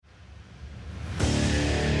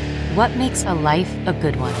What makes a life a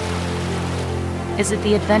good one? Is it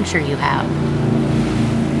the adventure you have?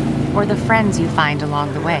 Or the friends you find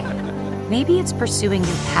along the way? Maybe it's pursuing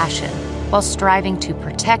your passion while striving to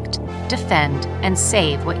protect, defend, and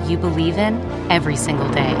save what you believe in every single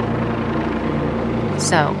day.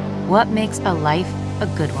 So, what makes a life a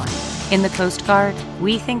good one? In the Coast Guard,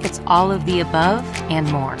 we think it's all of the above and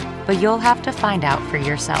more, but you'll have to find out for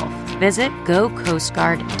yourself. Visit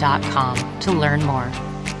gocoastguard.com to learn more.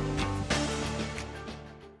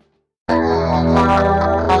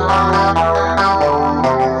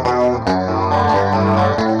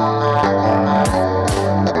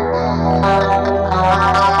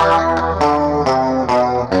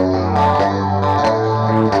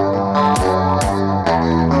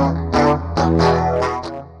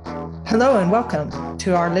 Hello and welcome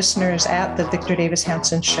to our listeners at the Victor Davis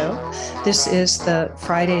Hanson Show. This is the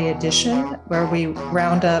Friday edition where we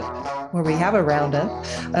have a roundup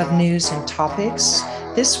of news and topics.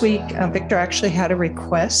 This week, Victor actually had a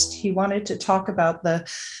request. He wanted to talk about the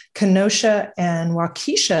Kenosha and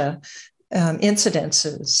Waukesha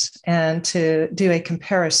incidences and to do a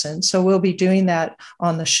comparison. So we'll be doing that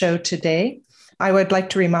on the show today. I would like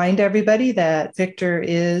to remind everybody that Victor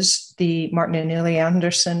is the Martin and Neely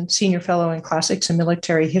Anderson Senior Fellow in Classics and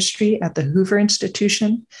Military History at the Hoover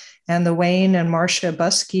Institution and the Wayne and Marcia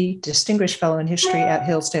Buskey Distinguished Fellow in History at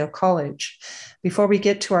Hillsdale College. Before we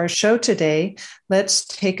get to our show today, let's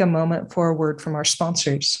take a moment for a word from our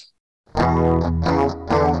sponsors. Man,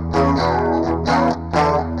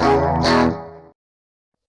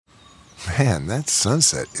 that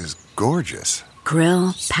sunset is gorgeous.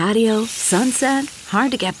 Grill, patio, sunset. Hard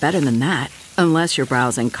to get better than that. Unless you're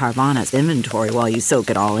browsing Carvana's inventory while you soak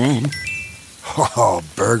it all in. Oh,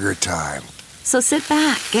 burger time. So sit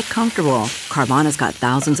back, get comfortable. Carvana's got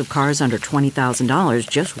thousands of cars under $20,000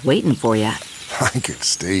 just waiting for you. I could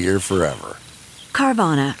stay here forever.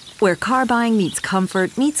 Carvana, where car buying meets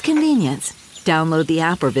comfort meets convenience. Download the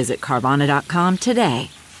app or visit Carvana.com today.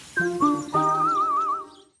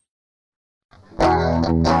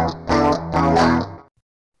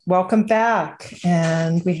 Welcome back.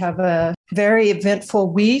 And we have a very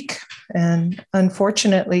eventful week, and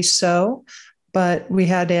unfortunately so. But we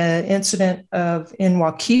had an incident in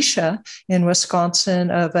Waukesha in Wisconsin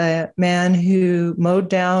of a man who mowed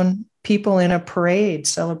down people in a parade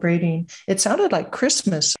celebrating, it sounded like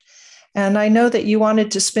Christmas. And I know that you wanted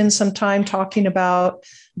to spend some time talking about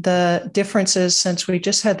the differences since we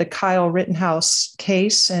just had the Kyle Rittenhouse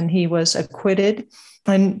case and he was acquitted.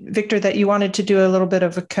 And Victor, that you wanted to do a little bit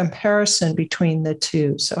of a comparison between the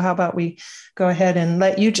two. So how about we go ahead and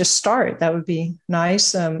let you just start? That would be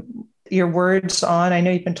nice. Your words on, I know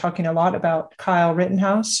you've been talking a lot about Kyle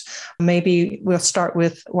Rittenhouse. Maybe we'll start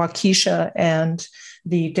with Waukesha and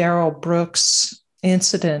the Darrell Brooks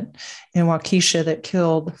incident in Waukesha that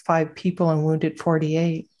killed 5 people and wounded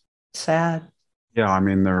 48. Sad. Yeah, I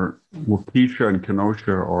mean, Waukesha and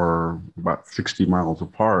Kenosha are about 60 miles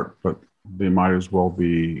apart, but they might as well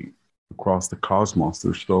be across the cosmos.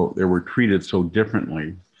 They were treated so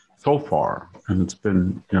differently so far. And it's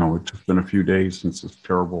been, it's just been a few days since this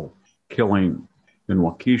terrible killing in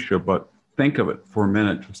Waukesha. But think of it for a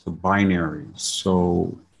minute, just the binaries.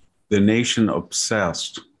 So the nation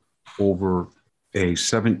obsessed over a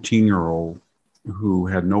 17-year-old who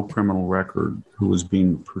had no criminal record, who was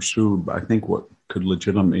being pursued by, I think, what could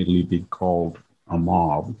legitimately be called a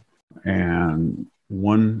mob. And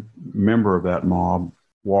one member of that mob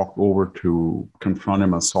walked over to confront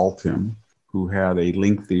him, assault him, who had a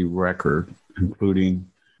lengthy record, including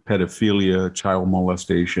pedophilia, child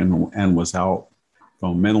molestation, and was out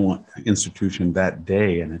from a mental institution that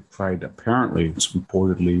day and had tried, apparently,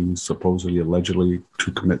 supposedly, allegedly,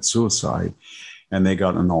 to commit suicide. And they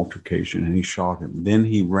got in an altercation and he shot him. Then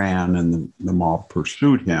he ran and the mob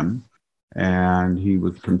pursued him, and he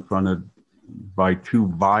was confronted by 2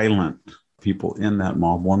 violent people in that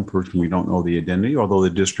mob. One person, we don't know the identity, although the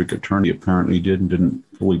district attorney apparently didn't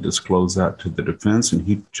fully disclose that to the defense, and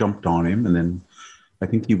he jumped on him, and then I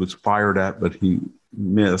think he was fired at, but he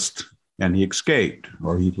missed, and he escaped,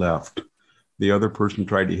 or he left. The other person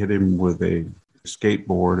tried to hit him with a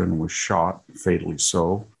skateboard and was shot, fatally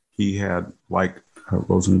so. He had, like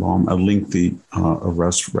Rosenbaum, a lengthy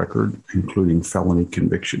arrest record, including felony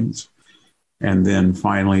convictions. And then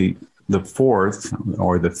finally, the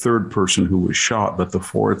third person who was shot, but the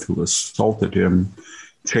fourth who assaulted him,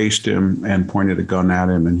 chased him and pointed a gun at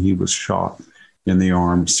him, and he was shot in the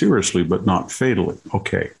arm seriously, but not fatally.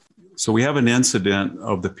 Okay. So we have an incident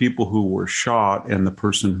of the people who were shot and the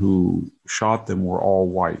person who shot them were all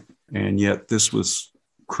white. And yet this was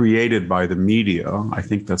created by the media. I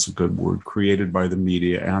think that's a good word, created by the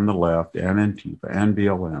media and the left and Antifa and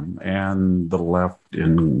BLM and the left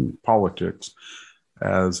in politics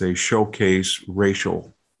as a showcase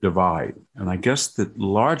racial divide. And I guess the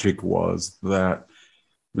logic was that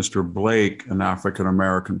Mr. Blake, an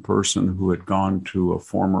African-American person who had gone to a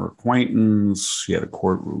former acquaintance, he had a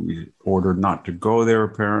court order not to go there,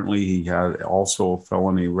 apparently. He had also a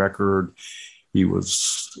felony record. He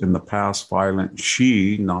was in the past violent.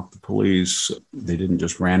 She, not the police, they didn't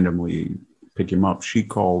just randomly pick him up. She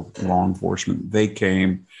called law enforcement. They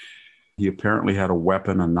came. He apparently had a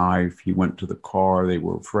weapon, a knife. He went to the car. They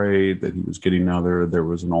were afraid that he was getting out there. There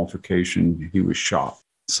was an altercation. He was shot.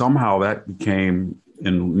 Somehow that became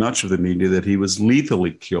in much of the media that he was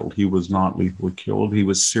lethally killed. He was not lethally killed. He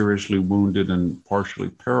was seriously wounded and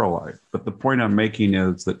partially paralyzed. But the point I'm making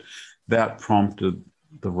is that that prompted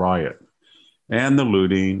the riot and the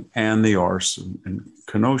looting and the arson in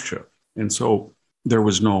Kenosha. And so there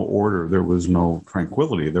was no order. There was no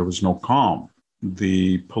tranquility. There was no calm.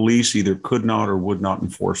 The police either could not or would not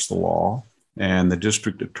enforce the law. And the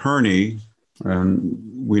district attorney,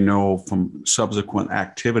 and we know from subsequent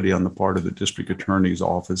activity on the part of the district attorney's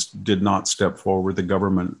office, did not step forward. The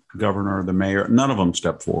governor, the mayor, none of them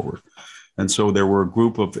stepped forward. And so there were a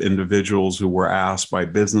group of individuals who were asked by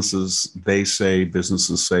businesses.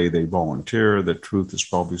 Businesses say they volunteer. The truth is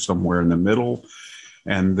probably somewhere in the middle.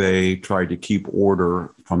 And they tried to keep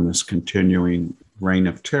order from this continuing reign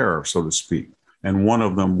of terror, so to speak. And one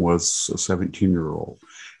of them was a 17-year-old.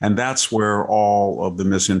 And that's where all of the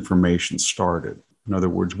misinformation started. In other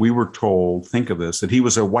words, we were told, think of this, that he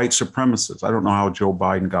was a white supremacist. I don't know how Joe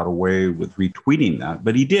Biden got away with retweeting that,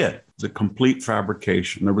 but he did. It's a complete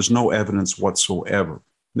fabrication. There was no evidence whatsoever.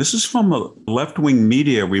 This is from a left-wing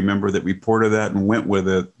media, remember, that reported that and went with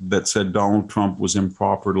it, that said Donald Trump was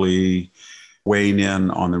improperly weighing in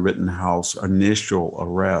on the Rittenhouse initial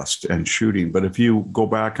arrest and shooting. But if you go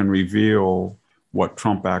back and reveal what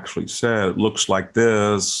Trump actually said, it looks like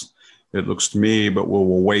this. It looks to me, but we'll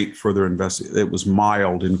wait further investigation. It was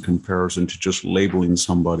mild in comparison to just labeling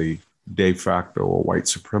somebody de facto a white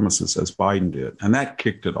supremacist, as Biden did. And that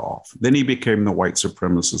kicked it off. Then he became the white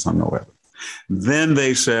supremacist on no evidence. Then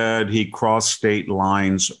they said he crossed state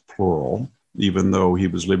lines, plural, even though he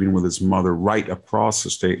was living with his mother right across the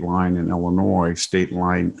state line in Illinois, state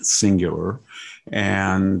line singular.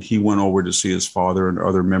 And he went over to see his father and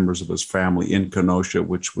other members of his family in Kenosha,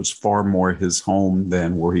 which was far more his home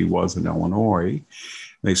than where he was in Illinois.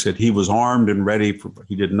 They said he was armed and ready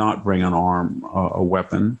he did not bring a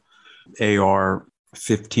weapon.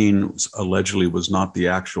 AR-15 allegedly was not the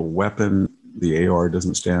actual weapon. The AR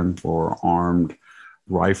doesn't stand for armed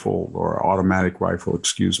rifle or automatic rifle,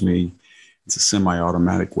 excuse me. It's a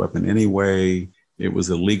semi-automatic weapon anyway. It was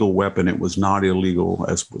a legal weapon. It was not illegal,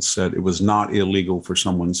 as was said. It was not illegal for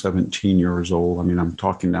someone 17 years old. I mean, I'm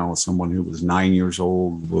talking now with someone who was 9 years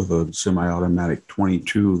old with a semi-automatic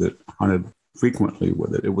 22 that hunted frequently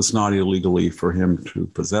with it. It was not illegally for him to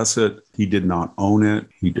possess it. He did not own it.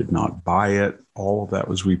 He did not buy it. All of that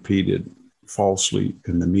was repeated falsely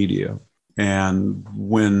in the media. And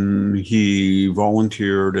when he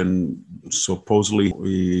volunteered and supposedly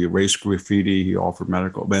he erased graffiti, he offered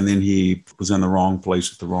medical, and then he was in the wrong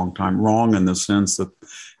place at the wrong time. Wrong in the sense that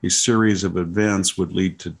a series of events would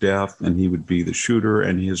lead to death and he would be the shooter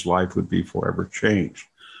and his life would be forever changed.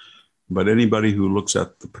 But anybody who looks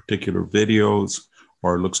at the particular videos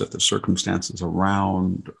or looks at the circumstances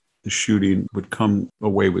around the shooting would come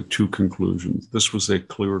away with two conclusions. This was a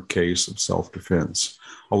clear case of self-defense.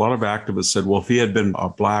 A lot of activists said, well, if he had been a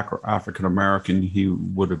Black or African-American, he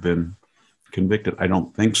would have been convicted. I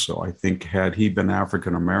don't think so. I think had he been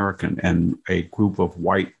African-American and a group of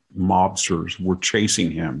white mobsters were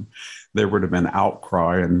chasing him, there would have been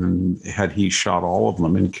outcry. And had he shot all of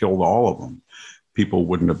them and killed all of them, people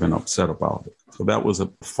wouldn't have been upset about it. So that was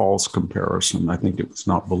a false comparison. I think it was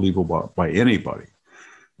not believable by anybody.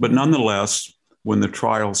 But nonetheless, when the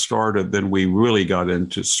trial started, then we really got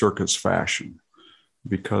into circus fashion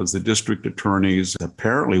because the district attorneys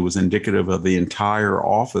apparently was indicative of the entire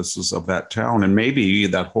offices of that town and maybe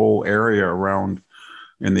that whole area around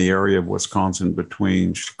in the area of Wisconsin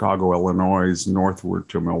between Chicago, Illinois, northward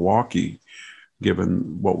to Milwaukee,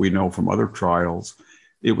 given what we know from other trials.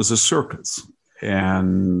 It was a circus.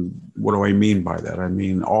 And what do I mean by that? I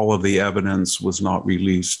mean, all of the evidence was not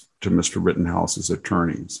released to Mr. Rittenhouse's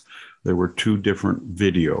attorneys. There were two different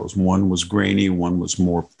videos. One was grainy, one was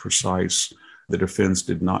more precise. The defense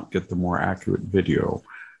did not get the more accurate video.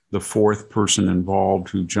 The fourth person involved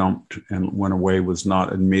who jumped and went away was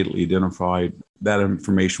not immediately identified. That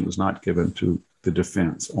information was not given to the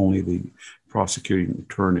defense. Only the prosecuting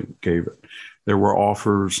attorney gave it. There were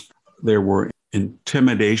offers, there were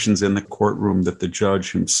intimidations in the courtroom that the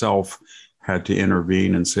judge himself had to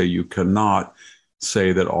intervene and say, you cannot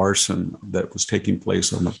say that arson that was taking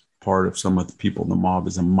place on the part of some of the people in the mob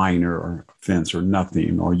is a minor offense or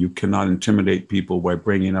nothing, or you cannot intimidate people by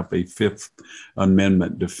bringing up a Fifth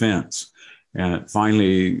Amendment defense. And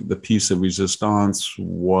finally, the piece of resistance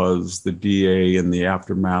was the DA in the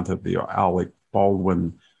aftermath of the Alec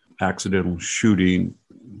Baldwin accidental shooting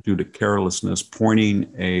due to carelessness,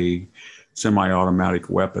 pointing a semi-automatic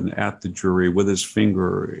weapon at the jury with his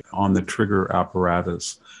finger on the trigger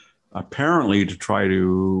apparatus, apparently to try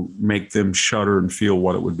to make them shudder and feel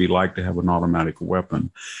what it would be like to have an automatic weapon.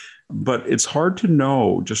 But it's hard to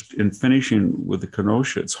know, just in finishing with the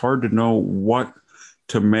Kenosha, it's hard to know what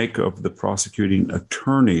to make of the prosecuting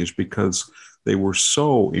attorneys because they were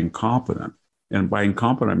so incompetent. And by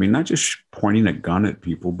incompetent, I mean, not just pointing a gun at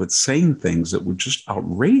people, but saying things that were just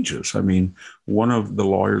outrageous. I mean, one of the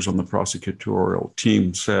lawyers on the prosecutorial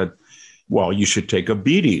team said, well, you should take a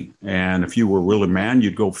beating. And if you were really a man,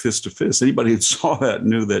 you'd go fist to fist. Anybody who saw that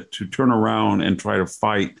knew that to turn around and try to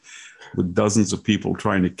fight with dozens of people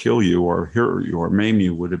trying to kill you or hurt you or maim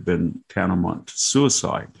you would have been tantamount to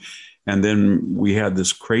suicide. And then we had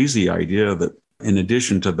this crazy idea that in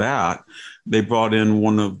addition to that, they brought in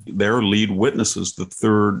one of their lead witnesses, the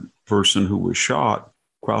third person who was shot,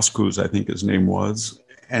 Krauskuz, I think his name was,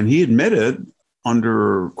 and he admitted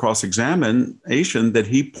under cross-examination that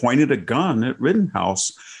he pointed a gun at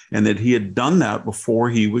Rittenhouse and that he had done that before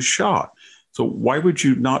he was shot. So why would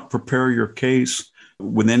you not prepare your case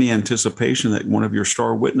with any anticipation that one of your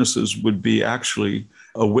star witnesses would be actually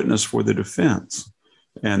a witness for the defense?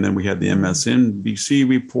 And then we had the MSNBC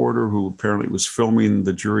reporter who apparently was filming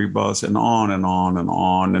the jury bus and on and on and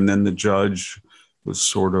on. And then the judge was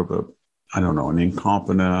sort of an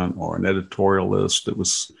incompetent or an editorialist that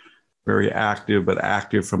was very active, but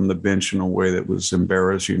active from the bench in a way that was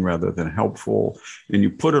embarrassing rather than helpful. And you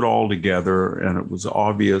put it all together, and it was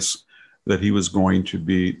obvious that he was going to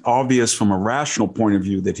be, obvious from a rational point of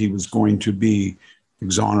view, that he was going to be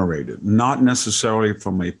exonerated, not necessarily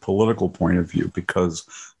from a political point of view, because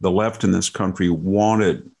the left in this country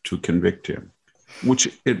wanted to convict him, which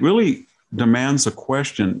it really demands a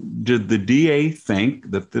question. Did the DA think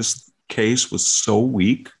that this case was so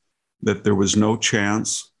weak that there was no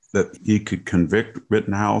chance that he could convict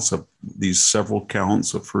Rittenhouse of these several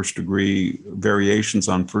counts of first-degree variations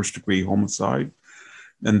on first-degree homicide?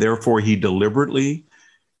 And therefore, he deliberately,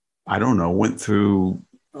 went through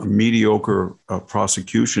a mediocre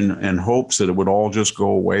prosecution in hopes that it would all just go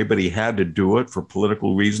away, but he had to do it for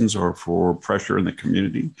political reasons or for pressure in the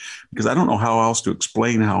community, because I don't know how else to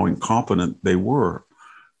explain how incompetent they were,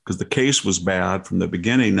 because the case was bad from the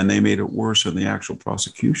beginning and they made it worse in the actual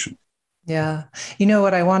prosecution. Yeah. You know,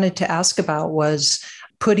 what I wanted to ask about was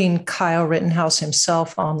putting Kyle Rittenhouse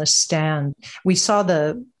himself on the stand. We saw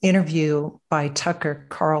the interview by Tucker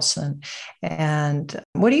Carlson. And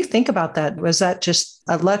what do you think about that? Was that just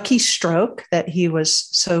a lucky stroke that he was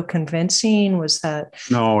so convincing? Was that...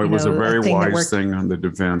 No, it was a very wise thing on the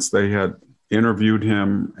defense. They had interviewed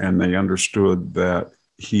him and they understood that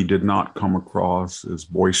he did not come across as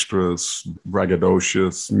boisterous,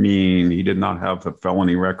 braggadocious, mean. He did not have a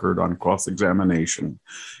felony record on cross-examination.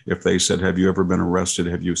 If they said, have you ever been arrested?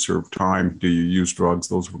 Have you served time? Do you use drugs?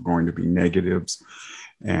 Those were going to be negatives.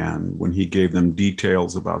 And when he gave them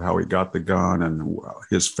details about how he got the gun and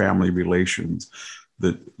his family relations,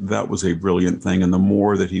 that was a brilliant thing. And the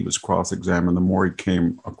more that he was cross-examined, the more he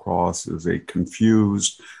came across as a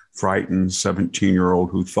confused, frightened 17-year-old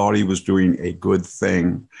who thought he was doing a good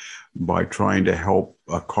thing by trying to help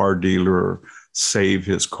a car dealer save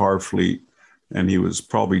his car fleet. And he was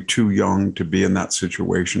probably too young to be in that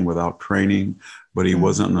situation without training, but he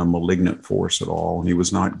wasn't a malignant force at all. And he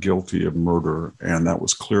was not guilty of murder. And that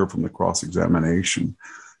was clear from the cross-examination.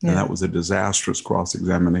 Yeah. And that was a disastrous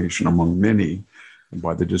cross-examination among many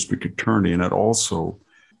by the district attorney. And it also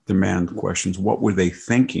demanded questions. What were they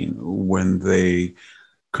thinking when they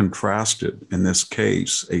contrasted, in this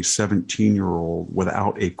case, a 17-year-old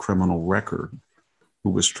without a criminal record who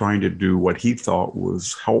was trying to do what he thought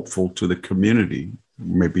was helpful to the community?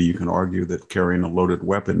 Maybe you can argue that carrying a loaded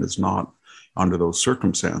weapon is not under those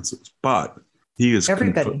circumstances, but he is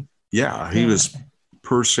everybody. He was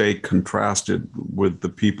per se contrasted with the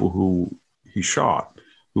people who he shot,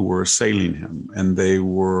 who were assailing him, and they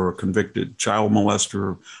were convicted child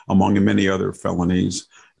molester, among many other felonies,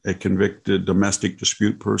 a convicted domestic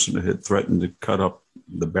dispute person that had threatened to cut up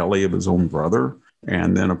the belly of his own brother,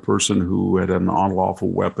 and then a person who had an unlawful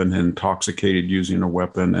weapon, intoxicated using a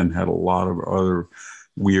weapon, and had a lot of other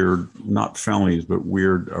weird, not felonies, but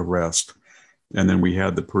weird arrest. And then we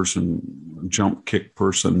had the person, jump kick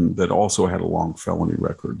person, that also had a long felony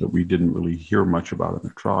record that we didn't really hear much about in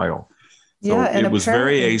the trial. So Yeah, and it was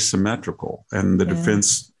very asymmetrical, and the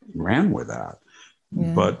defense ran with that.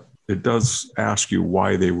 Yeah. But it does ask you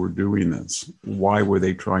why they were doing this. Why were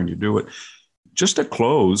they trying to do it? Just to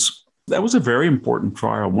close, that was a very important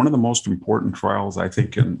trial, one of the most important trials, I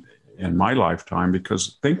think, in my lifetime,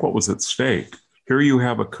 because think what was at stake. Here you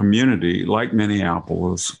have a community like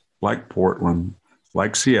Minneapolis, like Portland,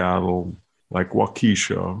 like Seattle, like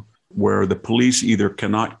Waukesha, where the police either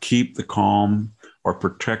cannot keep the calm or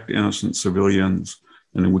protect innocent civilians.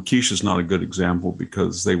 And Waukesha is not a good example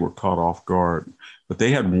because they were caught off guard. But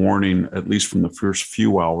they had warning, at least from the first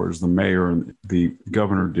few hours, the mayor and the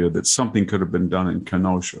governor did, that something could have been done in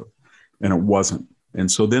Kenosha, and it wasn't. And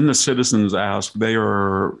so then the citizens asked, they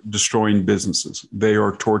are destroying businesses. They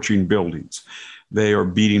are torching buildings. They are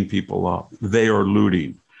beating people up. They are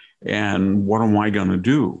looting. And what am I going to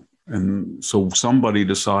do? And so somebody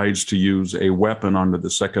decides to use a weapon under the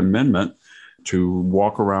Second Amendment to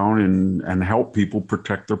walk around and help people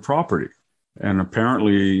protect their property. And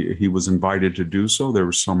apparently he was invited to do so. There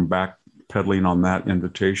was some backpedaling on that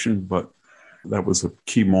invitation, but that was a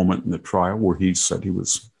key moment in the trial where he said he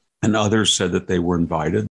was, and others said that they were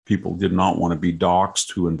invited. People did not want to be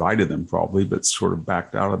doxxed who invited them probably, but sort of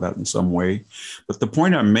backed out of that in some way. But the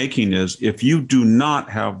point I'm making is if you do not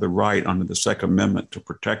have the right under the Second Amendment to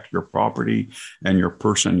protect your property and your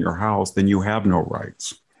person, your house, then you have no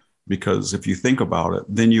rights. Because if you think about it,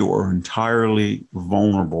 then you are entirely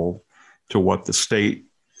vulnerable to what the state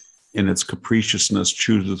in its capriciousness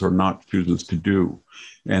chooses or not chooses to do.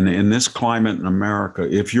 And in this climate in America,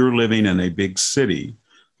 if you're living in a big city,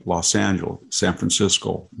 Los Angeles, San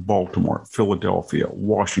Francisco, Baltimore, Philadelphia,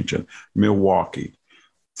 Washington, Milwaukee,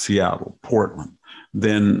 Seattle, Portland,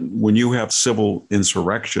 then when you have civil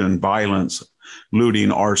insurrection, violence,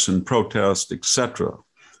 looting, arson, protest, etc.,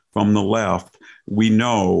 from the left, we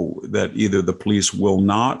know that either the police will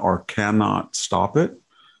not or cannot stop it.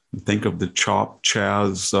 Think of the Chop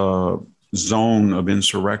Chaz zone of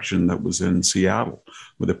insurrection that was in Seattle,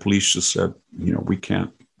 where the police just said, we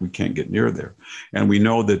can't get near there. And we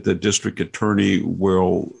know that the district attorney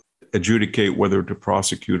will adjudicate whether to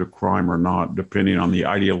prosecute a crime or not, depending on the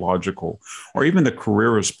ideological or even the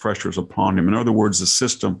careerist pressures upon him. In other words, the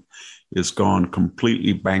system is gone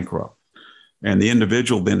completely bankrupt. And the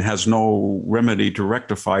individual then has no remedy to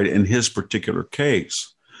rectify it in his particular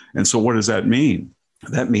case. And so what does that mean?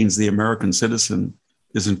 That means the American citizen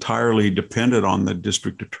is entirely dependent on the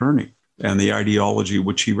district attorney and the ideology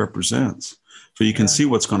which he represents. So you can see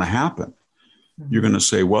what's going to happen. You're going to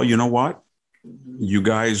say, well, you know what? You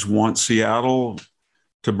guys want Seattle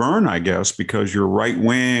to burn, I guess, because you're right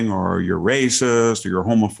wing or you're racist or you're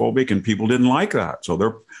homophobic, and people didn't like that. So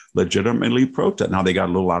they're legitimately protest. Now they got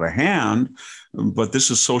a little out of hand, but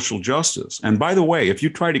this is social justice. And by the way, if you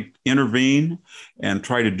try to intervene and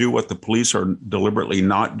try to do what the police are deliberately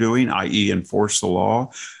not doing, i.e. enforce the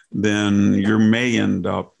law, then you may end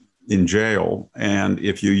up in jail. And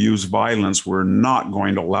if you use violence, we're not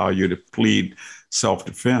going to allow you to plead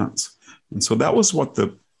self-defense. And so that was what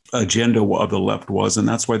the agenda of the left was. And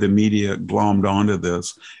that's why the media glommed onto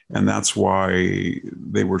this. And that's why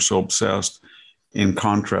they were so obsessed, in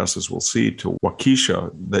contrast, as we'll see, to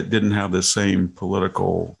Waukesha, that didn't have the same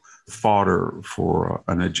political fodder for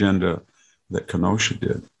an agenda that Kenosha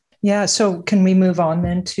did. Yeah. So can we move on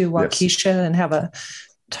then to Waukesha and have a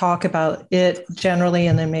talk about it generally,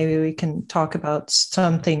 and then maybe we can talk about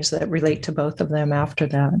some things that relate to both of them after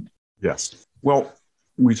that? Yes. Well,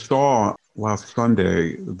 we saw last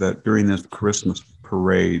Sunday that during this Christmas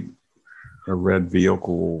parade, a red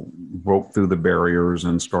vehicle broke through the barriers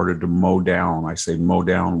and started to mow down. I say mow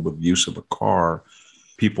down with use of a car,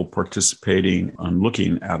 people participating and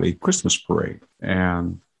looking at a Christmas parade.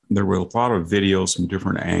 And there were a lot of videos from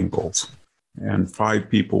different angles. And 5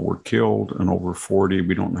 people were killed and over 40.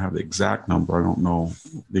 We don't have the exact number. I don't know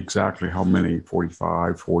exactly how many,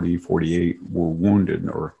 45, 40, 48 were wounded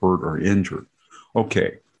or hurt or injured.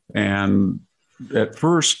 Okay. And at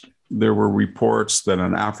first, there were reports that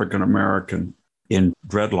an African-American in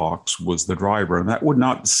dreadlocks was the driver. And that would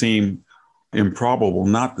not seem improbable,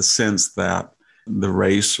 not the sense that the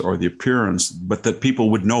race or the appearance, but that people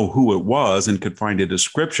would know who it was and could find a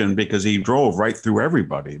description because he drove right through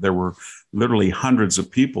everybody. There were literally hundreds of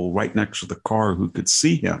people right next to the car who could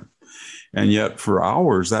see him. And yet for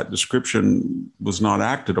hours, that description was not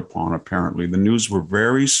acted upon, apparently. The news were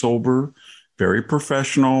very sober, very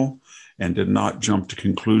professional, and did not jump to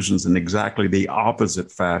conclusions in exactly the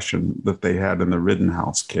opposite fashion that they had in the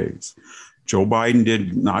Rittenhouse case. Joe Biden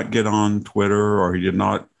did not get on Twitter, or he did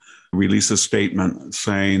not release a statement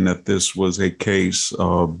saying that this was a case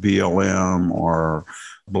of BLM or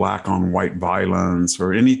black on white violence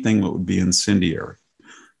or anything that would be incendiary.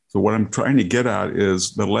 So what I'm trying to get at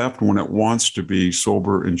is the left, when it wants to be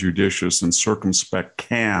sober and judicious and circumspect,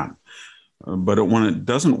 can, but when it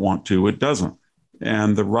doesn't want to, it doesn't.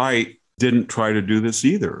 And the right didn't try to do this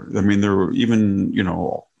either. I mean, there were even,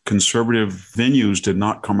 conservative venues did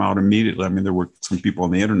not come out immediately. I mean, there were some people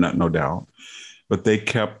on the internet, no doubt, but they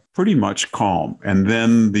kept pretty much calm. And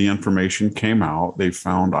then the information came out. They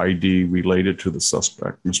found ID related to the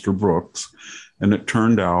suspect, Mr. Brooks, and it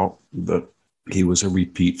turned out that he was a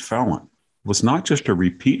repeat felon. Was not just a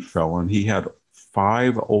repeat felon, he had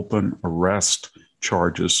 5 open arrest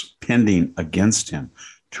charges pending against him,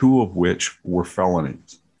 2 of which were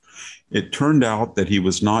felonies. It turned out that he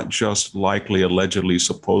was not just likely, allegedly,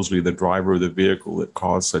 supposedly the driver of the vehicle that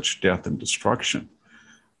caused such death and destruction,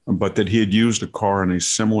 but that he had used a car in a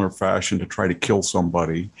similar fashion to try to kill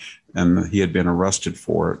somebody, and he had been arrested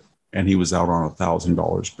for it, and he was out on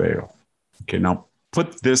 $1,000 bail. Okay, now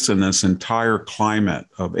put this in this entire climate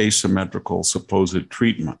of asymmetrical supposed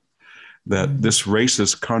treatment that this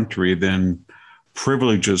racist country then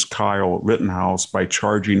privileges Kyle Rittenhouse by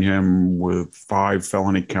charging him with 5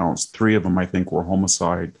 felony counts. 3 of them, I think, were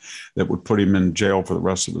homicide that would put him in jail for the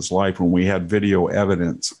rest of his life, when we had video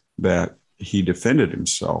evidence that he defended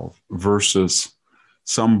himself, versus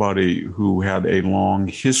somebody who had a long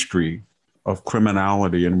history of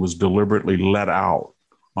criminality and was deliberately let out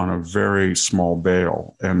on a very small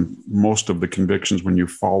bail. And most of the convictions, when you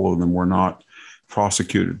follow them, were not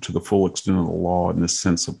prosecuted to the full extent of the law in the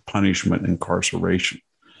sense of punishment, incarceration.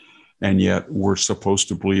 And yet we're supposed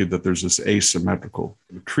to believe that there's this asymmetrical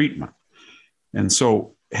treatment. And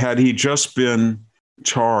so had he just been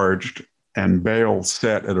charged and bail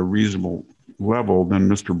set at a reasonable level, then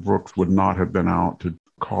Mr. Brooks would not have been out to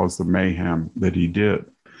cause the mayhem that he did.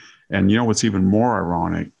 And what's even more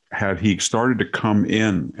ironic, had he started to come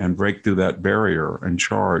in and break through that barrier and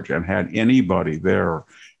charge, and had anybody there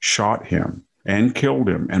shot him and killed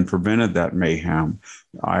him and prevented that mayhem,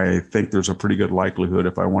 I think there's a pretty good likelihood,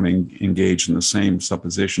 if I want to engage in the same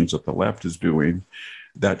suppositions that the left is doing,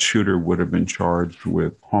 that shooter would have been charged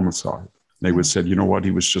with homicide. They would have said, you know what,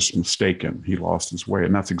 he was just mistaken. He lost his way.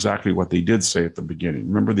 And that's exactly what they did say at the beginning.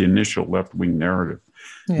 Remember the initial left-wing narrative.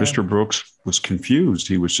 Yeah. Mr. Brooks was confused.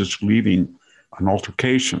 He was just leaving an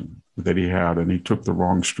altercation that he had, and he took the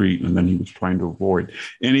wrong street, and then he was trying to avoid.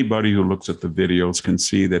 Anybody who looks at the videos can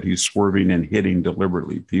see that he's swerving and hitting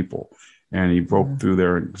deliberately people, and he broke through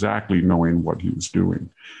there exactly knowing what he was doing.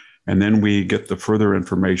 And then we get the further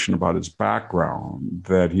information about his background,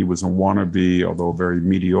 that he was a wannabe, although very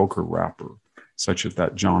mediocre rapper, such as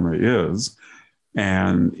that genre is.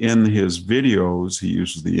 And in his videos, he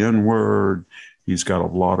uses the N-word. He's got a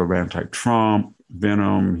lot of anti-Trump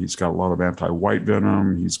venom. He's got a lot of anti-white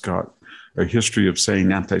venom. He's got a history of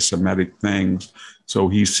saying anti-Semitic things. So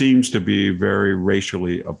he seems to be very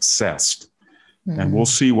racially obsessed. Mm-hmm. And we'll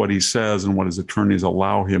see what he says and what his attorneys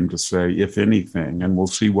allow him to say, if anything, and we'll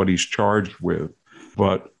see what he's charged with.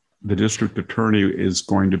 But the district attorney is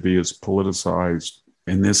going to be as politicized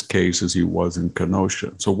in this case as he was in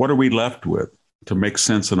Kenosha. So what are we left with to make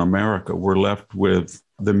sense in America? We're left with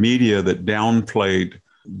the media that downplayed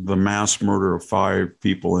the mass murder of 5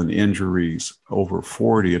 people and injuries over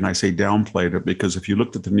 40. And I say downplayed it because if you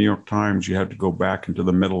looked at the New York Times, you had to go back into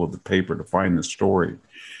the middle of the paper to find the story.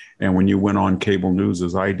 And when you went on cable news,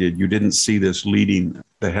 as I did, you didn't see this leading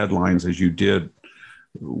the headlines as you did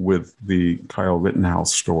with the Kyle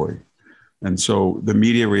Rittenhouse story. And so the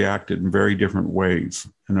media reacted in very different ways.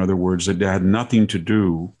 In other words, it had nothing to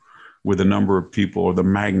do with the number of people or the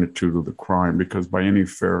magnitude of the crime, because by any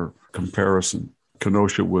fair comparison,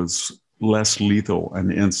 Kenosha was less lethal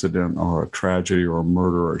an incident or a tragedy or a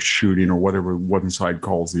murder or a shooting or whatever one side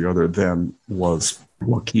calls the other than was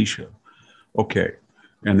Waukesha. Okay.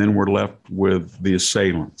 And then we're left with the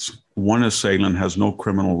assailants. One assailant has no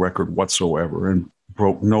criminal record whatsoever and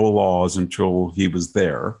broke no laws until he was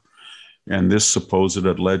there. And this supposed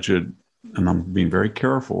alleged, and I'm being very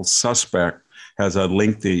careful, suspect has a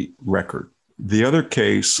lengthy record. The other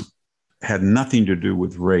case had nothing to do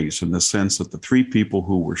with race in the sense that the 3 people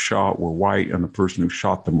who were shot were white and the person who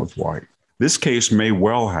shot them was white. This case may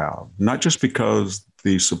well have, not just because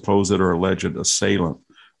the supposed or alleged assailant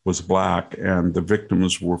was black and the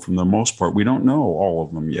victims were, from the most part, we don't know all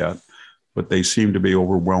of them yet, but they seem to be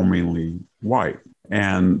overwhelmingly white.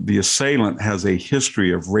 And the assailant has a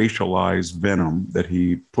history of racialized venom that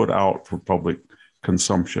he put out for public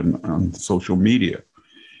consumption on social media.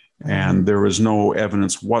 And there was no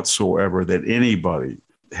evidence whatsoever that anybody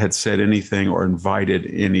had said anything or invited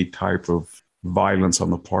any type of violence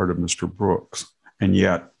on the part of Mr. Brooks. And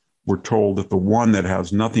yet we're told that the one that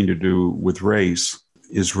has nothing to do with race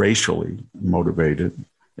is racially motivated.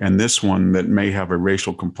 And this one that may have a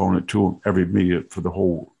racial component to every media for the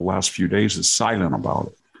whole last few days is silent about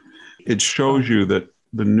it. It shows you that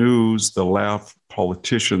the news, the left,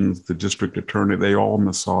 politicians, the district attorney, they all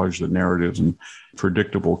massage the narratives in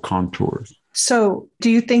predictable contours. So do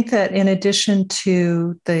you think that in addition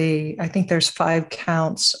to I think there's 5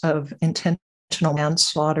 counts of intentional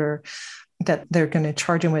manslaughter that they're going to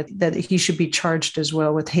charge him with, that he should be charged as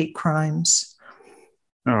well with hate crimes?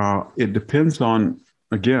 It depends on,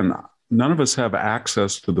 again, none of us have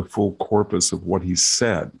access to the full corpus of what he's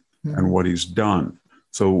said and what he's done.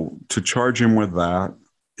 So to charge him with that,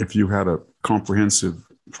 if you had a comprehensive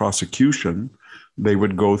prosecution, they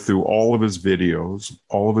would go through all of his videos,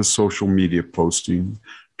 all of his social media posting,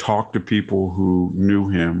 talk to people who knew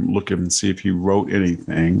him, look and see if he wrote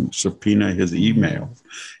anything, subpoena his emails,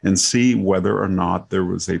 and see whether or not there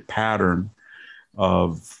was a pattern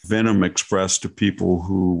of venom expressed to people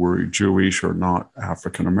who were Jewish or not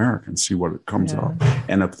African American, see what it comes up.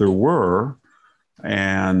 And if there were,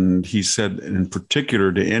 and he said in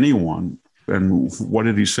particular to anyone, and what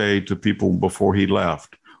did he say to people before he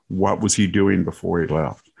left? What was he doing before he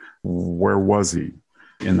left? Where was he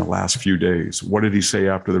in the last few days? What did he say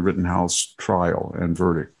after the Rittenhouse trial and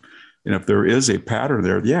verdict? And if there is a pattern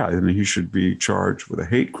there, then he should be charged with a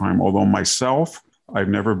hate crime. Although myself, I've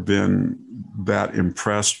never been that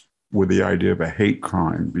impressed with the idea of a hate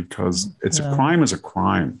crime, because a crime is a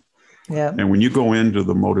crime. Yeah. And when you go into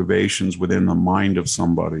the motivations within the mind of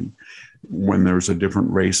somebody, when there's a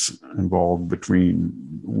different race involved between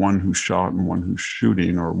one who's shot and one who's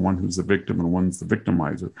shooting, or one who's the victim and one's the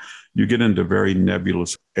victimizer, you get into very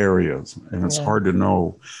nebulous areas. And it's hard to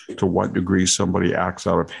know to what degree somebody acts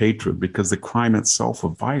out of hatred, because the crime itself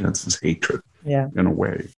of violence is hatred in a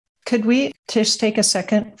way. Could we just take a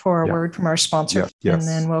second for a word from our sponsor? Yes. And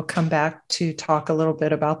then we'll come back to talk a little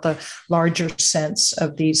bit about the larger sense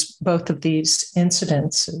of both of these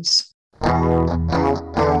incidences.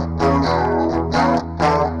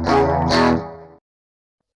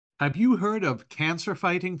 Have you heard of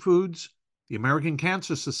cancer-fighting foods? The American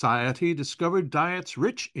Cancer Society discovered diets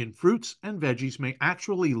rich in fruits and veggies may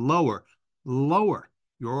actually lower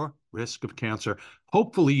your risk of cancer.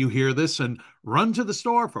 Hopefully you hear this and run to the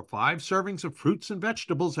store for 5 servings of fruits and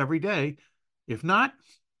vegetables every day. If not,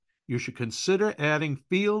 you should consider adding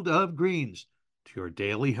Field of Greens to your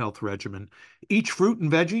daily health regimen. Each fruit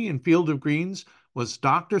and veggie in Field of Greens was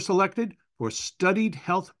doctor selected for studied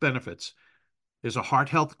health benefits. There's a heart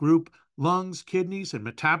health group, lungs, kidneys, and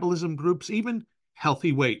metabolism groups, even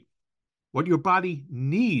healthy weight. What your body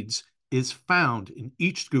needs is found in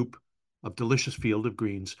each scoop of delicious Field of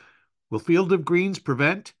Greens. Will Field of Greens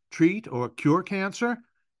prevent, treat, or cure cancer?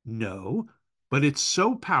 No, but it's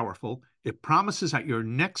so powerful, it promises at your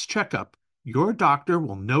next checkup, your doctor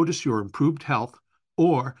will notice your improved health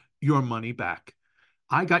or your money back.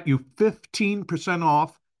 I got you 15%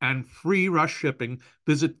 off and free rush shipping.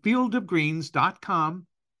 Visit fieldofgreens.com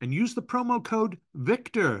and use the promo code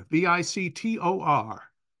VICTOR, VICTOR,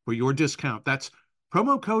 for your discount. That's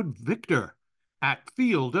promo code VICTOR at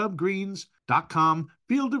fieldofgreens.com,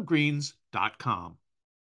 fieldofgreens.com.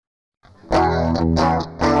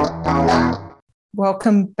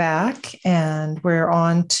 Welcome back, and we're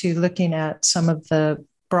on to looking at some of the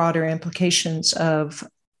broader implications of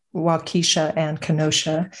Waukesha and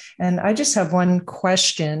Kenosha. And I just have one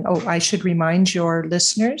question. I should remind your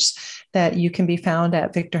listeners that you can be found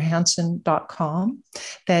at victorhansen.com,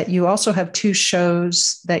 that you also have 2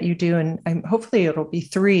 shows that you do, and hopefully it'll be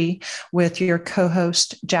 3, with your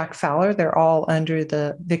co-host, Jack Fowler. They're all under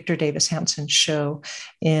the Victor Davis Hansen Show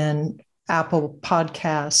in Apple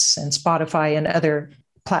Podcasts and Spotify and other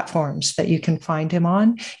platforms that you can find him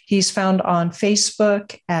on. He's found on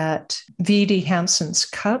Facebook at VD Hansen's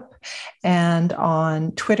Cup, and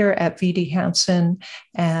on Twitter at VD Hansen,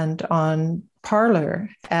 and on Parler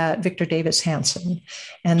at Victor Davis Hansen.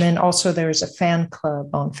 And then also there's a fan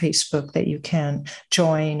club on Facebook that you can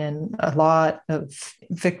join, and a lot of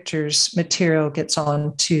Victor's material gets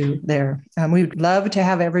on to there. We'd love to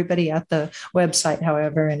have everybody at the website,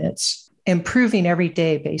 however, and it's improving every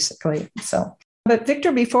day, basically. But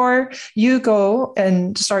Victor, before you go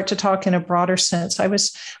and start to talk in a broader sense, I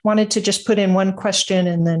wanted to just put in one question,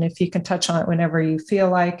 and then if you can touch on it whenever you feel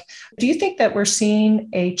like. Do you think that we're seeing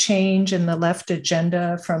a change in the left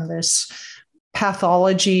agenda from this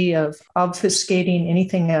pathology of obfuscating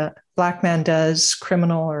anything Black man does,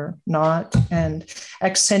 criminal or not, and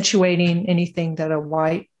accentuating anything that a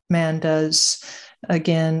white man does,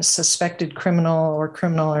 again, suspected criminal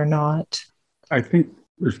or not. I think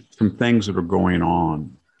there's some things that are going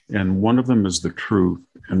on, and one of them is the truth,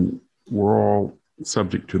 and we're all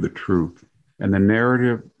subject to the truth. And the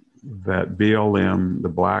narrative that BLM, the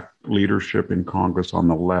Black leadership in Congress on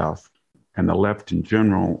the left, and the left in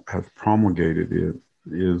general has promulgated it,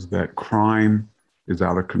 is that crime is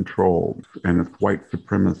out of control, and it's white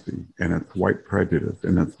supremacy, and it's white prejudice,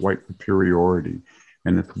 and it's white superiority,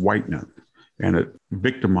 and it's whiteness, and it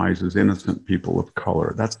victimizes innocent people of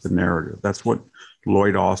color. That's the narrative. That's what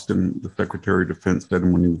Lloyd Austin, the Secretary of Defense, said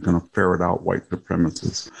when he was going to ferret out white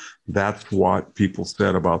supremacists. That's what people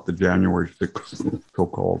said about the January 6th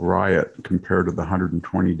so-called riot compared to the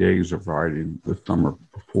 120 days of rioting the summer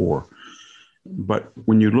before. But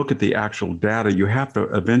when you look at the actual data, you have to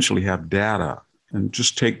eventually have data, and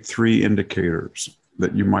just take 3 indicators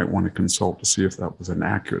that you might want to consult to see if that was an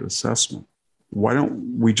accurate assessment. Why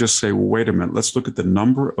don't we just say, well, wait a minute, let's look at the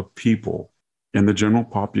number of people in the general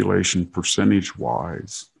population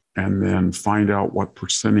percentage-wise, and then find out what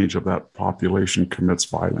percentage of that population commits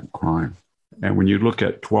violent crime. And when you look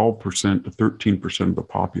at 12% to 13% of the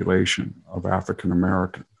population of African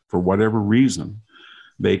Americans, for whatever reason,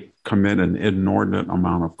 they commit an inordinate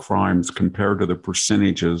amount of crimes compared to the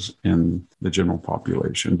percentages in the general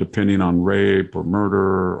population. Depending on rape or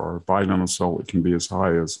murder or violent assault, it can be as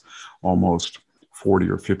high as almost 40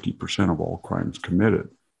 or 50% of all crimes committed.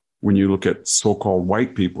 When you look at so-called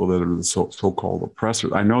white people that are the so-called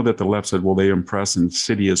oppressors, I know that the left said, well, they oppress in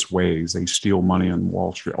insidious ways. They steal money on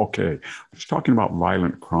Wall Street. Okay, I'm just talking about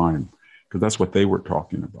violent crime, because that's what they were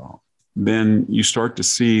talking about. Then you start to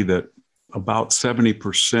see that about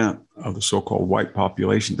 70% of the so-called white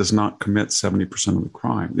population does not commit 70% of the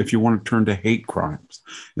crime. If you want to turn to hate crimes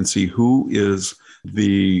and see who is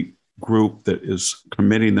the group that is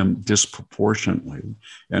committing them disproportionately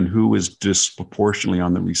and who is disproportionately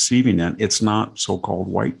on the receiving end, it's not so-called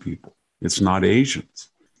white people. It's not Asians.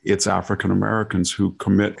 It's African Americans who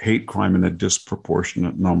commit hate crime in a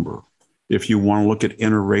disproportionate number. If you want to look at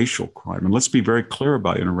interracial crime, and let's be very clear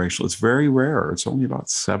about interracial, it's very rare. It's only about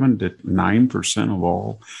 7 to 9% of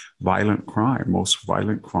all violent crime. Most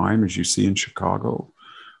violent crime, as you see in Chicago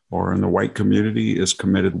or in the white community, is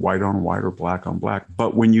committed white on white or black on black.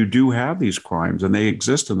 But when you do have these crimes, and they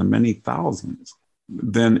exist in the many thousands,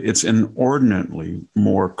 then it's inordinately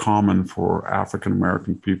more common for African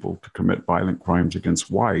American people to commit violent crimes against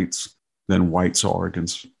whites than whites are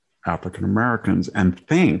against African Americans, and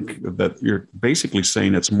think that you're basically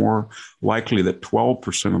saying it's more likely that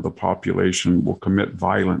 12% of the population will commit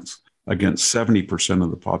violence against 70%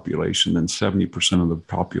 of the population than 70% of the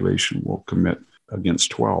population will commit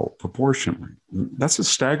against 12 proportionally. That's a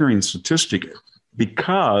staggering statistic,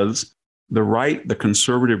 because the right, the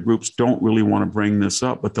conservative groups don't really want to bring this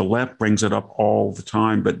up, but the left brings it up all the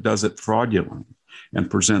time, but does it fraudulently and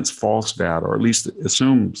presents false data, or at least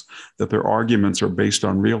assumes that their arguments are based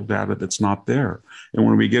on real data that's not there. And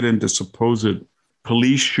when we get into supposed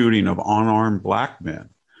police shooting of unarmed black men,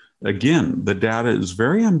 again, the data is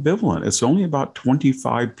very ambivalent. It's only about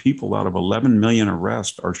 25 people out of 11 million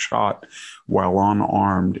arrests are shot while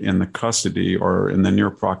unarmed in the custody or in the near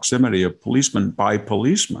proximity of policemen by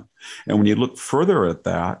policemen. And when you look further at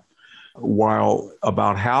that, while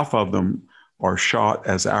about half of them are shot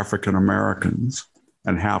as African Americans,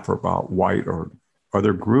 and half are about white or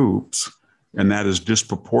other groups, and that is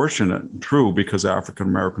disproportionate and true because African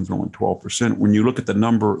Americans are only 12%. When you look at the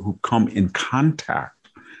number who come in contact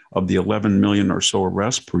of the 11 million or so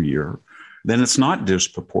arrests per year, then it's not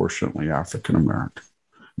disproportionately African American.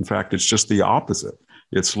 In fact, it's just the opposite.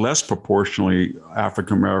 It's less proportionally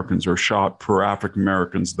African Americans are shot per African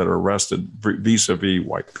Americans that are arrested vis-a-vis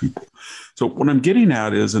white people. So what I'm getting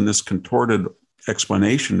at is, in this contorted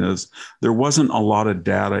explanation, is there wasn't a lot of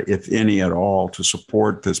data, if any at all, to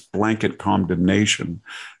support this blanket condemnation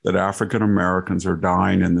that African Americans are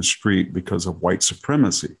dying in the street because of white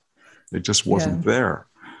supremacy. It just wasn't there.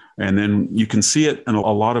 And then you can see it in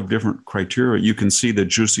a lot of different criteria. You can see the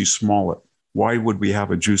Jussie Smollett. Why would we have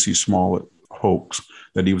a Jussie Smollett hoax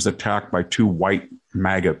that he was attacked by 2 white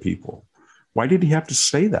MAGA people? Why did he have to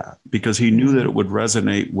say that? Because he knew that it would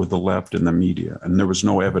resonate with the left and the media, and there was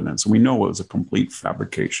no evidence. We know it was a complete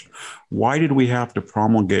fabrication. Why did we have to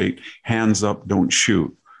promulgate hands up, don't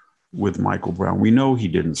shoot with Michael Brown? We know he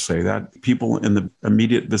didn't say that. People in the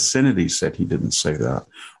immediate vicinity said he didn't say that.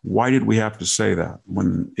 Why did we have to say that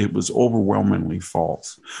when it was overwhelmingly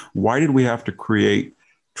false? Why did we have to create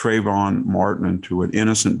Trayvon Martin into an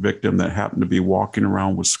innocent victim that happened to be walking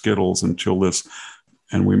around with Skittles until this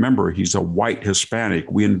And remember, he's a white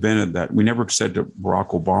Hispanic. We invented that. We never said that Barack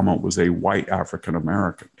Obama was a white African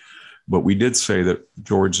American, but we did say that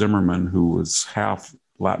George Zimmerman, who was half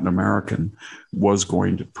Latin American,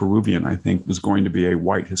 Peruvian, I think, was going to be a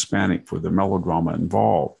white Hispanic for the melodrama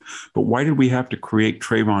involved. But why did we have to create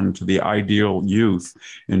Trayvon into the ideal youth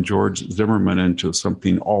and George Zimmerman into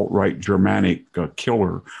something alt-right Germanic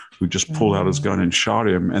killer who just pulled out his gun and shot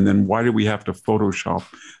him? And then why did we have to Photoshop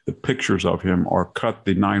the pictures of him or cut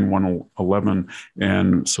the 9/11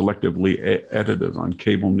 and selectively edited on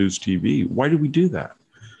cable news TV? Why did we do that?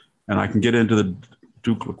 And I can get into the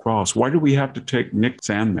Duke Lacrosse. Why do we have to take Nick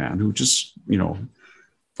Sandman, who just,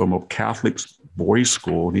 from a Catholic boys'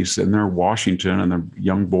 school, and he's in there in Washington, and the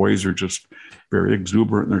young boys are just very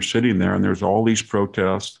exuberant, and they're sitting there, and there's all these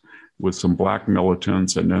protests with some black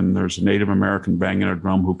militants, and then there's a Native American banging a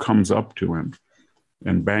drum who comes up to him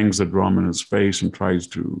and bangs the drum in his face and tries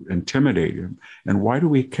to intimidate him. And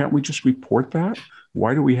can't we just report that?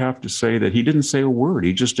 Why do we have to say that he didn't say a word?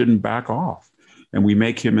 He just didn't back off. And we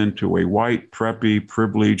make him into a white, preppy,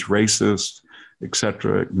 privileged, racist,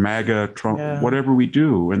 etc., MAGA, Trump, whatever we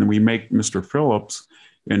do. And then we make Mr. Phillips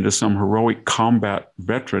into some heroic combat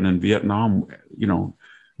veteran in Vietnam,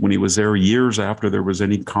 when he was there years after there was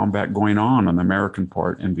any combat going on the American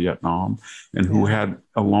part in Vietnam, and who had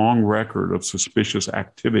a long record of suspicious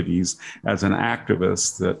activities as an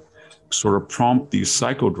activist that sort of prompt these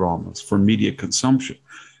psychodramas for media consumption.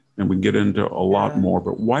 And we get into a lot more,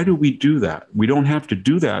 but why do we do that? We don't have to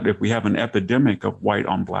do that if we have an epidemic of white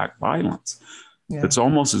on black violence. Yeah. It's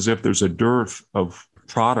almost as if there's a dearth of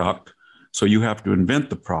product, so you have to invent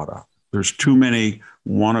the product. There's too many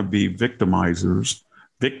wannabe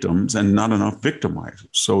victims, and not enough victimizers.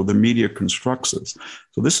 So the media constructs this.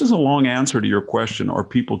 So this is a long answer to your question. Are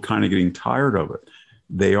people kind of getting tired of it?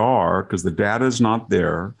 They are, because the data is not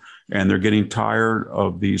there. And they're getting tired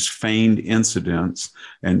of these feigned incidents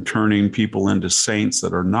and turning people into saints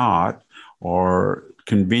that are not, or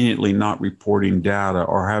conveniently not reporting data,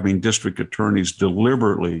 or having district attorneys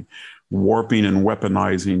deliberately warping and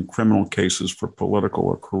weaponizing criminal cases for political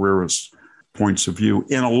or careerist points of view.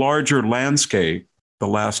 In a larger landscape, the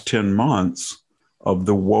last 10 months of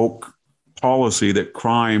the woke policy that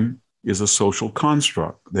crime is a social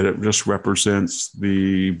construct, that it just represents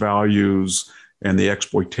the values and the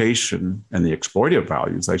exploitation and the exploitive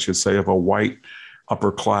values, I should say, of a white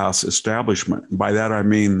upper class establishment. By that, I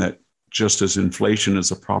mean that just as inflation is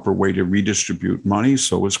a proper way to redistribute money,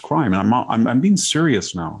 so is crime. And I'm being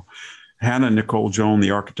serious now. Hannah Nicole Joan, the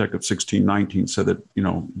architect of 1619, said that,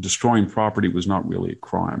 destroying property was not really a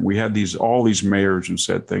crime. We had all these mayors who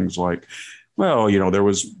said things like, well, there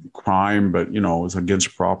was crime, but, it was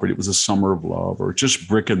against property. It was a summer of love, or just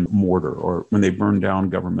brick and mortar, or when they burned down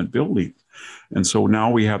government buildings. And so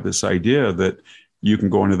now we have this idea that you can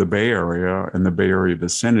go into the Bay Area and the Bay Area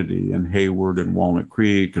vicinity and Hayward and Walnut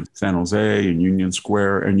Creek and San Jose and Union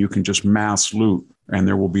Square, and you can just mass loot and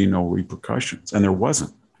there will be no repercussions. And there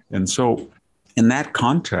wasn't. And so in that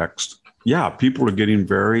context, people are getting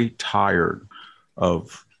very tired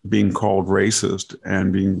of being called racist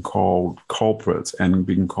and being called culprits and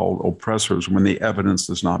being called oppressors when the evidence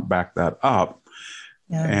does not back that up.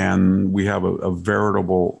 Yeah. And we have a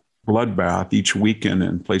veritable bloodbath each weekend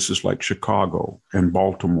in places like Chicago and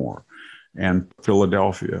Baltimore and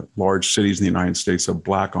Philadelphia, large cities in the United States, of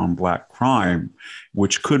black on black crime,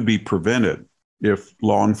 which could be prevented if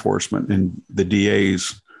law enforcement and the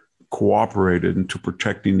DAs cooperated into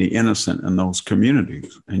protecting the innocent in those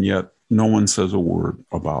communities. And yet no one says a word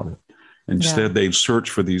about it. Instead, they've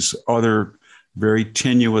searched for these other very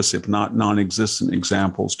tenuous, if not non-existent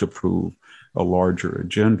examples to prove a larger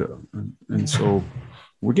agenda. And so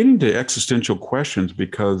we're getting to existential questions,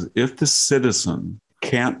 because if the citizen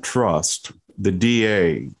can't trust the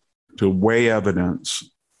DA to weigh evidence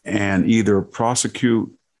and either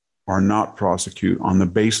prosecute or not prosecute on the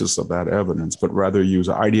basis of that evidence, but rather use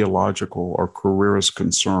ideological or careerist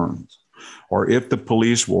concerns, or if the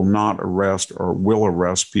police will not arrest or will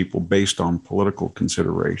arrest people based on political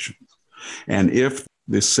considerations, and if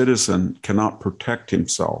the citizen cannot protect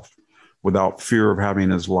himself without fear of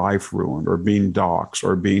having his life ruined or being doxxed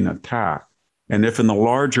or being attacked. And if in the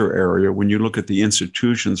larger area, when you look at the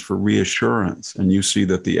institutions for reassurance and you see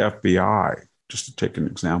that the FBI, just to take an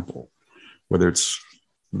example, whether it's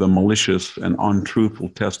the malicious and untruthful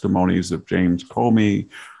testimonies of James Comey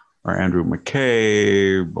or Andrew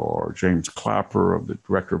McCabe or James Clapper, of the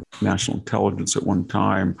director of national intelligence at one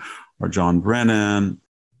time, or John Brennan,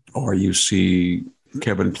 or you see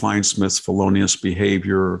Kevin Kleinsmith's felonious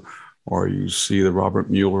behavior, or you see the Robert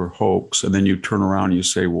Mueller hoax, and then you turn around and you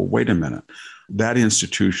say, well, wait a minute, that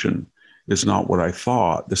institution is not what I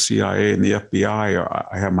thought. The CIA and the FBI,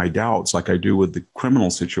 I have my doubts, like I do with the criminal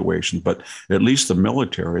situation, but at least the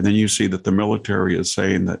military. And then you see that the military is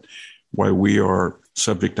saying that while we are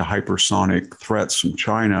subject to hypersonic threats from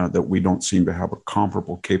China, that we don't seem to have a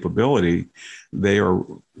comparable capability. They are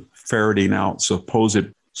ferreting out supposed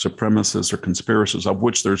supremacists or conspiracists, of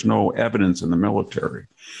which there's no evidence in the military.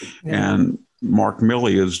 Yeah. And Mark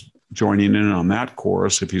Milley is joining in on that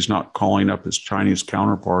chorus if he's not calling up his Chinese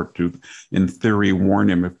counterpart to, in theory, warn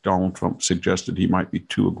him if Donald Trump suggested he might be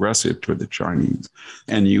too aggressive toward the Chinese.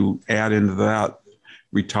 And you add into that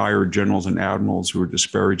retired generals and admirals who are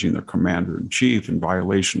disparaging their commander-in-chief in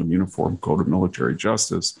violation of Uniform Code of Military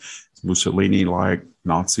Justice, Mussolini-like,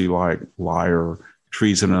 Nazi-like, liar,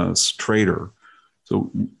 treasonous, traitor. So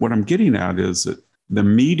what I'm getting at is that the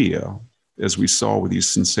media, as we saw with these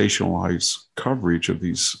sensationalized coverage of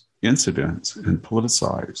these incidents and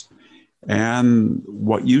politicized, and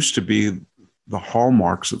what used to be the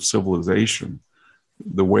hallmarks of civilization,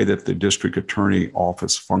 the way that the district attorney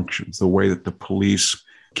office functions, the way that the police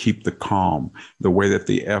keep the calm, the way that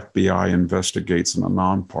the FBI investigates in a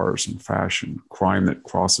nonpartisan fashion, crime that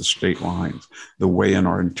crosses state lines, the way in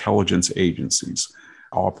our intelligence agencies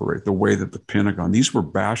operate, the way that the Pentagon, these were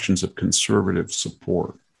bastions of conservative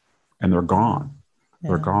support, and they're gone. Yeah.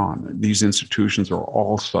 They're gone. These institutions are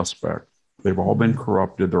all suspect. They've all been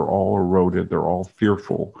corrupted. They're all eroded. They're all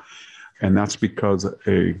fearful. And that's because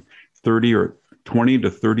a 20 to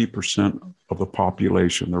 30% of the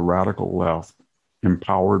population, the radical left,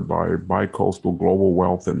 empowered by bi-coastal global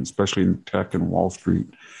wealth, and especially in tech and Wall Street,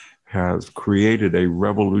 has created a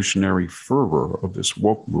revolutionary fervor of this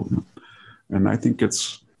woke movement. And I think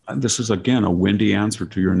this is, again, a windy answer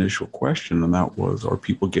to your initial question, and that was, are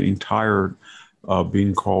people getting tired of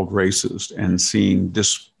being called racist and seeing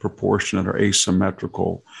disproportionate or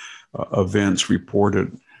asymmetrical events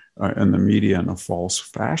reported in the media in a false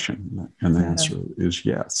fashion? And the answer is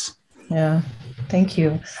yes. Yeah, thank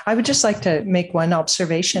you. I would just like to make one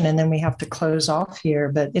observation, and then we have to close off here.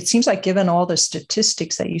 But it seems like, given all the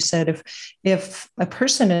statistics that you said, if a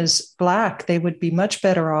person is Black, they would be much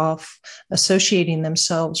better off associating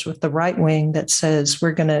themselves with the right wing that says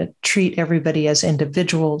we're going to treat everybody as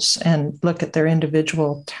individuals and look at their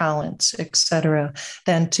individual talents, et cetera,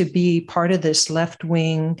 than to be part of this left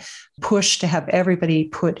wing push to have everybody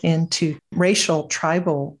put into racial,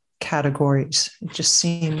 tribal categories. It just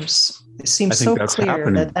seems so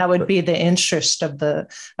clear that would be the interest of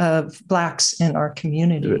Blacks in our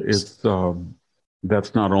communities.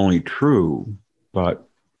 That's not only true, but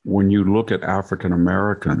when you look at African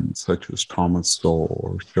Americans such as Thomas Sowell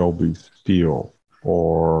or Shelby Steele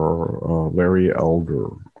or Larry Elder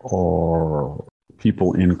or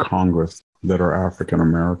people in Congress that are African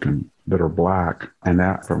American, that are Black, and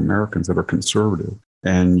African Americans that are conservative,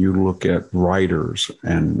 and you look at writers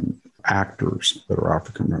and actors that are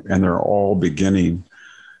African American, and they're all beginning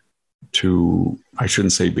to, I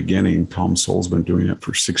shouldn't say beginning, Tom Sowell's been doing it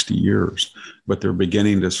for 60 years, but they're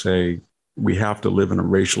beginning to say, we have to live in a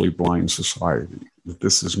racially blind society. That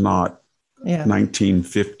this is not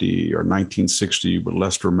 1950 or 1960 with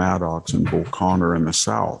Lester Maddox and Bull Connor in the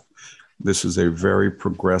South. This is a very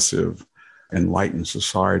progressive, enlightened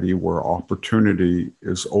society where opportunity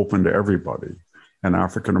is open to everybody. And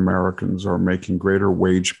African Americans are making greater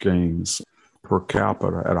wage gains per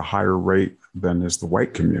capita at a higher rate than is the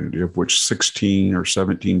white community, of which 16 or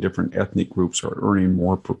 17 different ethnic groups are earning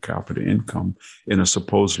more per capita income in a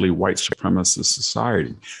supposedly white supremacist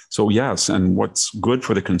society. So yes, and what's good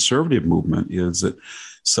for the conservative movement is that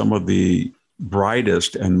some of the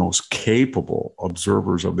brightest and most capable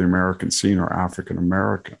observers of the American scene are African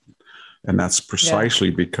American. And that's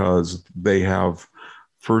precisely because they have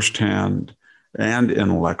firsthand and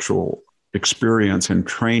intellectual experience and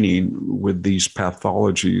training with these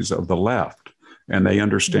pathologies of the left. And they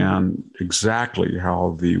understand exactly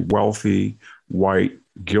how the wealthy, white,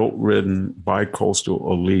 guilt-ridden,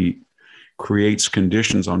 bi-coastal elite creates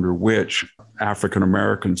conditions under which African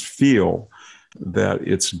Americans feel that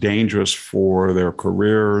it's dangerous for their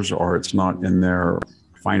careers or it's not in their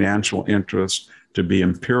financial interest to be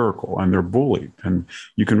empirical, and they're bullied. And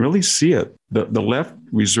you can really see it. The left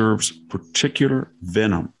reserves particular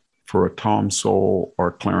venom for a Tom Sowell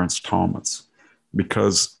or Clarence Thomas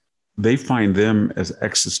because they find them as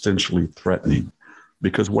existentially threatening.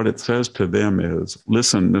 Because what it says to them is,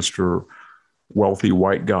 listen, Mr. Wealthy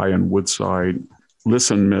white guy in Woodside,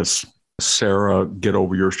 listen, Miss Sarah, get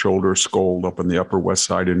over your shoulder, scold up in the Upper West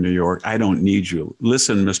Side of New York. I don't need you.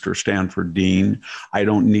 Listen, Mr. Stanford Dean, I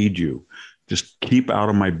don't need you. Just keep out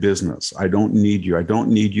of my business. I don't need you. I don't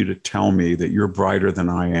need you to tell me that you're brighter than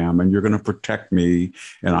I am and you're going to protect me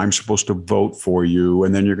and I'm supposed to vote for you.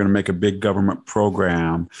 And then you're going to make a big government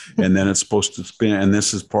program and then it's supposed to spin. And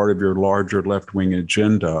this is part of your larger left-wing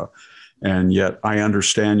agenda. And yet I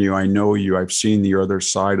understand you. I know you. I've seen the other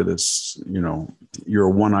side of this. You know, you're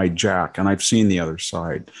a one-eyed jack and I've seen the other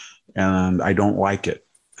side and I don't like it.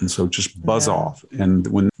 And so just buzz off. And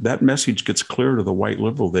when that message gets clear to the white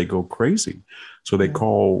liberal, they go crazy. So they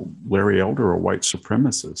call Larry Elder a white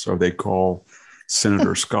supremacist, or they call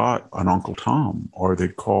Senator Scott an Uncle Tom, or they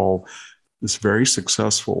call this very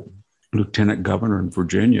successful lieutenant governor in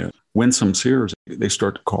Virginia, Winsome Sears. They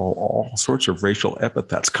start to call all sorts of racial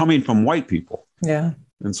epithets coming from white people. Yeah.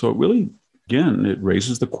 And so it really, again, it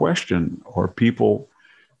raises the question, are people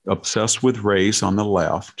obsessed with race on the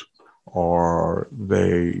left? Are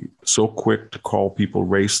they so quick to call people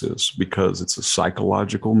racist because it's a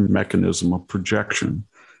psychological mechanism of projection,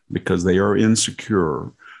 because they are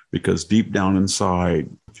insecure, because deep down inside,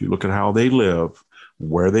 if you look at how they live,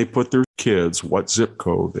 where they put their kids, what zip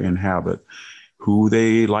code they inhabit, who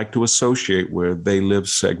they like to associate with, they live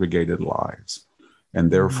segregated lives.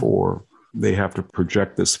 And therefore, they have to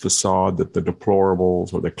project this facade that the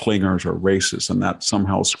deplorables or the clingers are racist, and that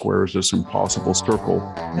somehow squares this impossible circle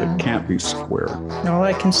that can't be squared. All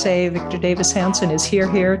I can say, Victor Davis Hanson is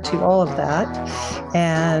here to all of that.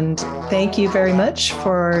 And thank you very much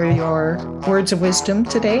for your words of wisdom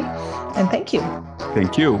today. And thank you.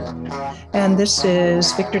 Thank you. And this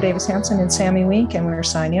is Victor Davis Hanson and Sammy Wink, and we're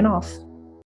signing off.